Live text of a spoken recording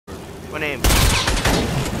What name?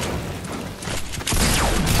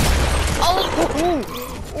 Oh!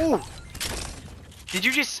 Ooh! Did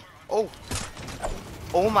you just... Oh!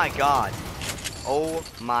 Oh my god. Oh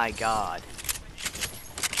my god.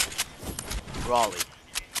 Raleigh.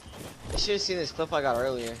 You should have seen this clip I got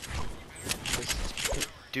earlier.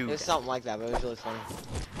 Dude. It's something like that, but it was really funny.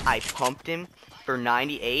 I pumped him for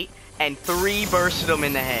 98 and 3 bursted him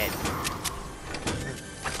in the head.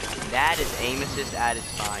 That is aim assist at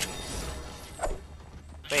its finest.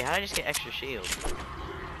 Wait, how did I just get extra shield?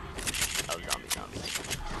 Oh, zombies.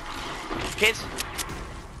 Kids!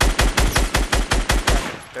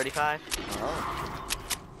 35. Oh.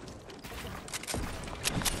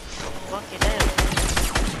 Fuck it down.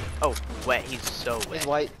 Oh, wet. He's so wet. He's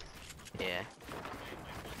white. Yeah.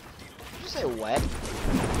 Did you say wet?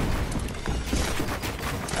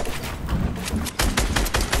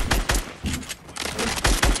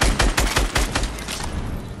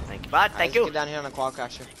 Thank you, bud. Thank you. Get down here on a quad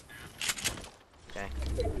crasher. Okay.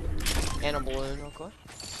 And a balloon, okay.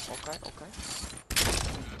 Okay.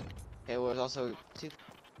 Okay, well, there's also 2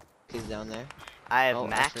 kids down there. I have Oh,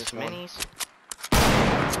 max actually, minis.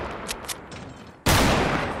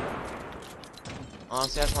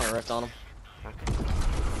 Honestly, I just want to rift on them. Okay.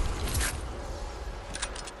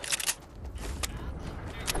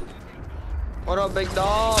 What up, big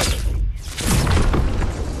dog?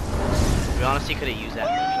 We honestly could have used that.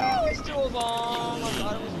 Oh, it's 2 of them. I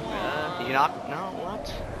thought it was 1. Did you knock? No, what?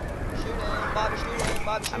 Shoot him, Bobby, shoot him,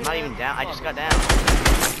 Bobby, shoot him. I'm not even down. I just got down.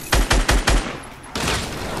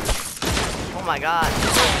 Oh my god.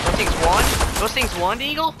 Those things won? Those things won,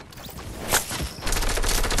 Eagle?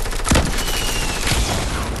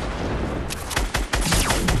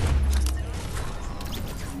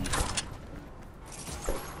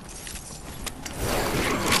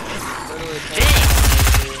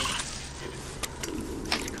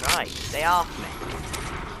 Christ, stay off me.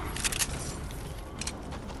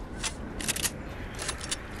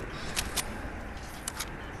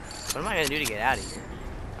 What am I gonna do to get out of here?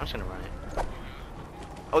 I'm just gonna run it.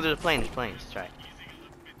 Oh, there's planes, that's right.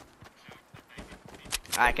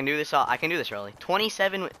 I can do this all. I can do this, Rolly.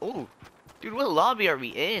 27. Ooh, dude, what lobby are we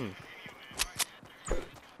in?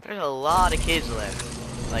 There's a lot of kids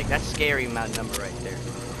left. Like, that's scary amount of number right there.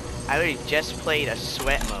 I literally just played a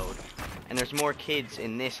sweat mode, and there's more kids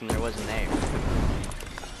in this than there was in there.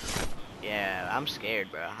 Yeah, I'm scared,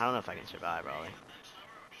 bro. I don't know if I can survive, Rolly.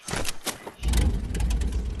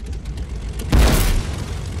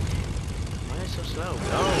 Why is it so slow?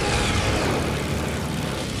 Go!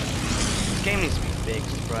 This game needs to be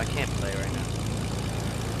fixed, bro. I can't play right now.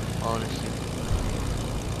 Honestly.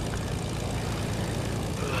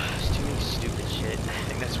 It's too many stupid shit. I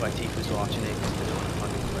think that's why Tifu's watching it, because they don't want to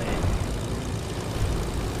fucking play it.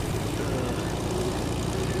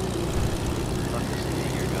 Fuck this thing,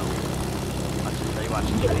 here we go. Watch this, are you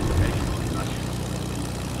watching? Ready? Watch.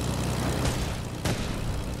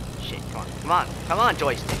 Shit, come on,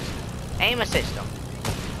 joysticks. Aim assist them.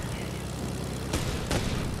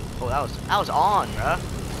 Oh, that was on, bruh.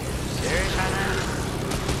 Serious right now?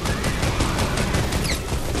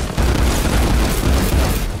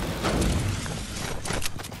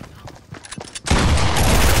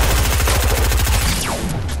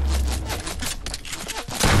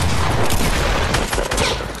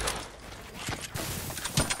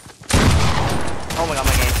 Oh my god,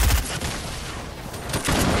 my game.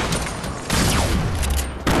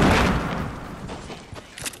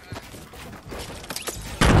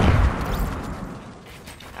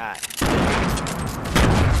 Alright.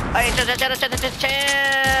 Hey, chill!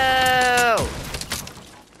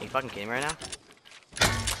 Are you fucking kidding me right now?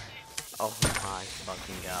 Oh my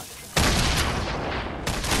fucking god.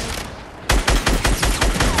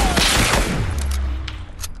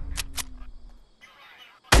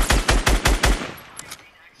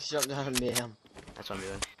 Jump down and meet him. That's what I'm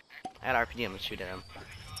doing. I got RPG, I'm gonna shoot at him.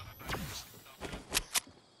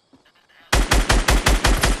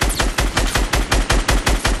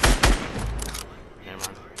 Never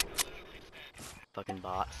mind. Fucking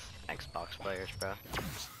bots. Xbox players, bro.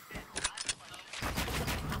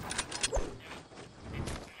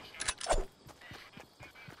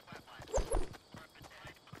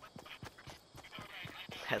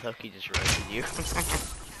 That Loki just roasted you.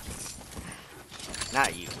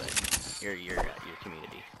 Not you, but your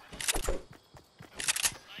community.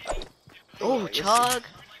 Oh, chug!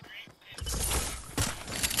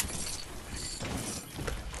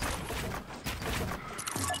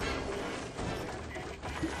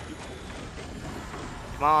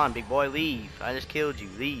 Come on, big boy, leave. I just killed you.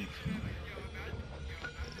 Leave.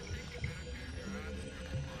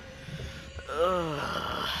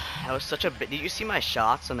 Ugh. That was such a bit. Did you see my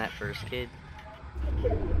shots on that first kid?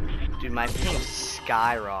 Dude, my ping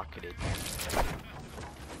skyrocketed.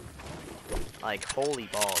 Like, holy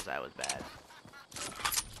balls, that was bad.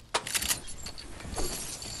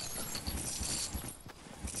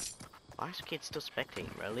 Why is this kid still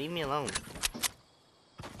spectating, bro? Leave me alone.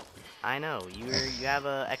 I know, you have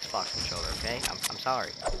a Xbox controller, okay? I'm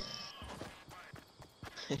sorry.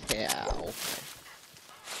 Yeah. Okay.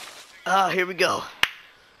 Oh, here we go.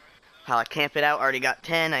 How I camp it out, already got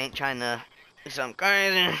 10. I ain't trying to do something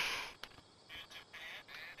crazy.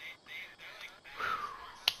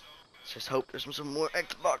 Let's just hope there's some more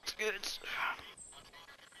Xbox goods.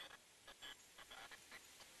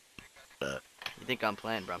 You think I'm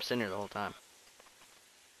playing, bro? I'm sitting here the whole time.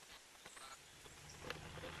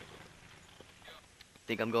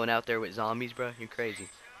 Think I'm going out there with zombies, bro? You're crazy.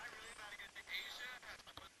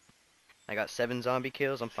 I got 7 zombie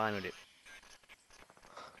kills. I'm fine with it.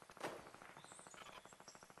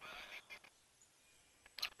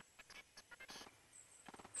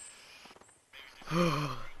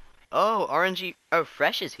 Oh, RNG. Oh,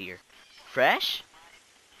 Fresh is here. Fresh?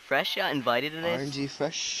 Fresh got invited to this? RNG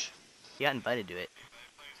Fresh. He got invited to it.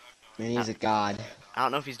 Man, he's a god. I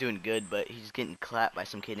don't know if he's doing good, but he's getting clapped by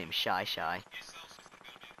some kid named Shy Shy.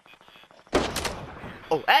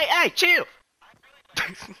 Oh, hey, chill!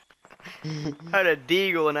 I had a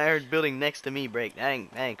deagle and I heard building next to me break. That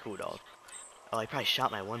ain't cool, dog. Oh, I probably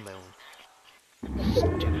shot my one by one.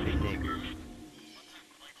 Stupid nigger.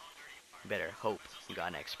 Better hope you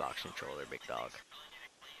got an Xbox controller, big dog.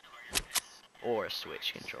 Or a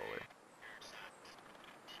Switch controller.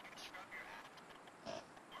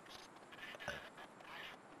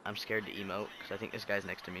 I'm scared to emote, because I think this guy's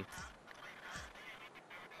next to me.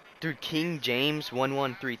 Dude, King James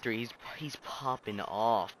 1133, he's popping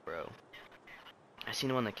off, bro. I've seen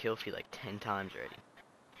him on the kill feed like 10 times already.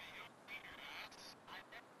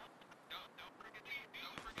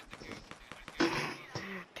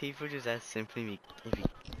 Tifu just asked Simply if he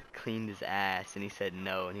cleaned his ass, and he said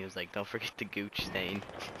no, and he was like, don't forget the gooch stain.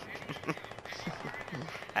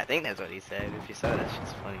 I think that's what he said. If you saw that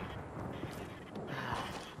shit's funny.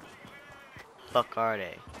 Fuck are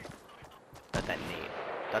they? Thought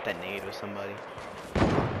that nade was somebody.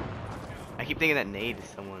 I keep thinking that nade is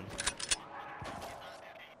someone.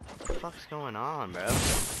 What the fuck's going on, bro?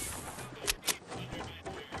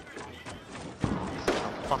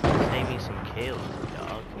 Oh, fucking save me some kills,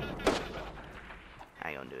 dog. I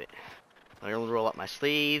ain't gonna do it. I'm gonna roll up my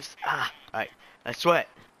sleeves. Ah, alright. I sweat.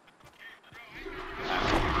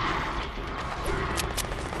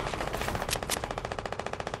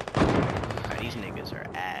 Alright, these niggas are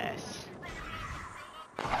ass.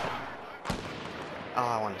 Oh,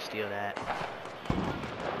 I want to steal that.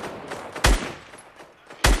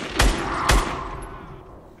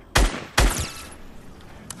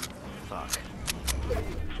 Fuck.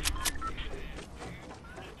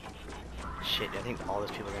 Shit, I think all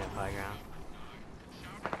those people are gonna high ground.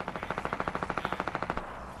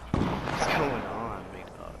 What's going on, big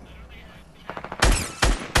dog?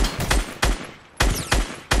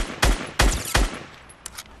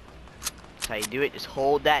 That's how you do it. Just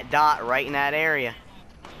hold that dot right in that area.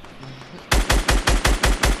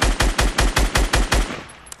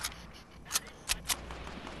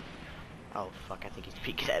 Oh fuck, I think he's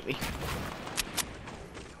peeking at me.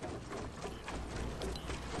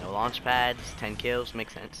 No launch pads, 10 kills,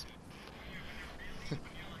 makes sense.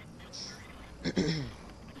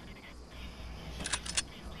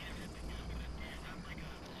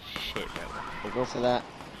 Shit, bro. We'll go for that.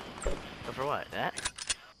 Go for what? That?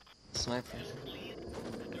 Sniper.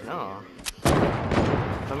 No.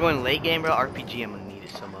 If I'm going late game, bro, RPG, I'm gonna need it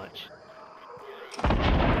so much.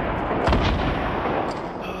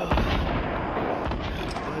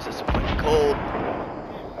 Why is it so fucking cold?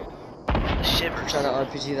 The shivers. Try to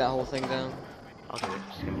RPG that whole thing down. I'll do it.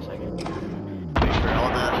 Just give me a second. Wait for all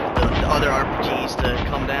the other RPGs to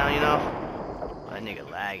come down, you know? Oh, that nigga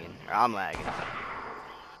lagging. Or I'm lagging.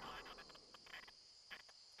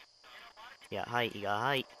 You got height, you got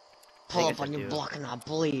height. Pull up on your block and I'll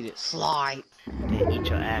bleed it. Slide. Then eat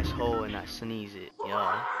your asshole and I sneeze it.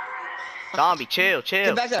 Yeah. Zombie, chill.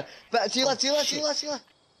 Get back there. To your left, to your left, to your left, to your left.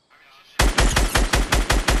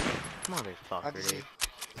 Motherfucker, dude.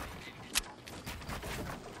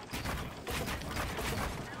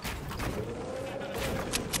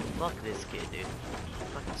 Fuck this kid, dude.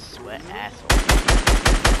 Fucking sweat asshole.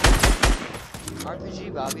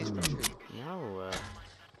 RPG Bobby's pressured. No,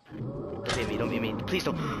 don't be mean. Please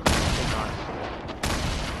don't. Thank God.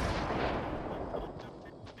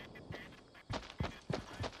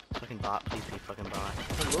 Fucking bot, please be fucking bot.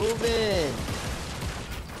 I'm moving.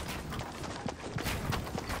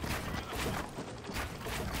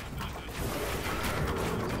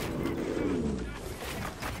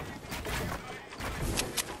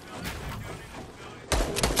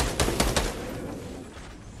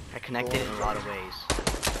 connected in a lot of ways.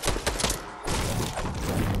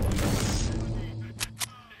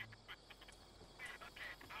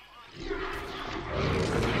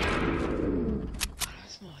 I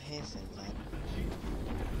smell hand sanitizer.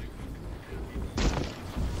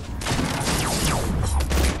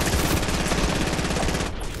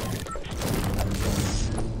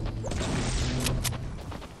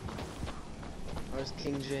 Where's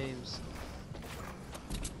King James?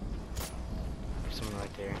 There's someone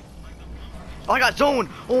right there. Oh, I got zoned!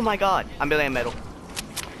 Oh my god! I'm barely at metal.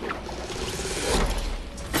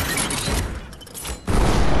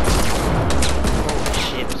 Holy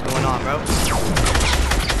shit, what's going on, bro?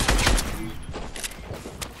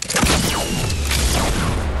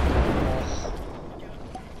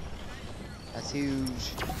 That's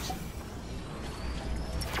huge.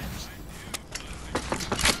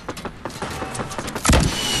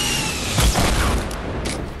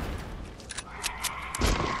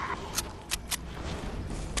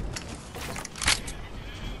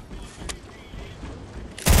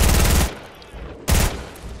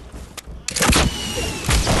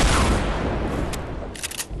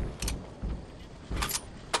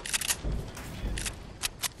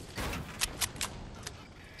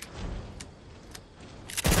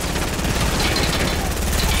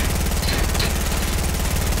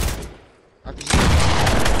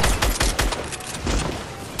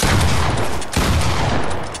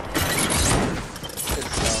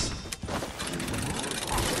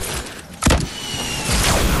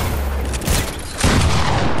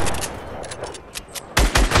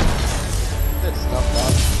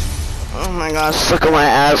 Oh my god, suck on my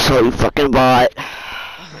asshole, you fucking bot.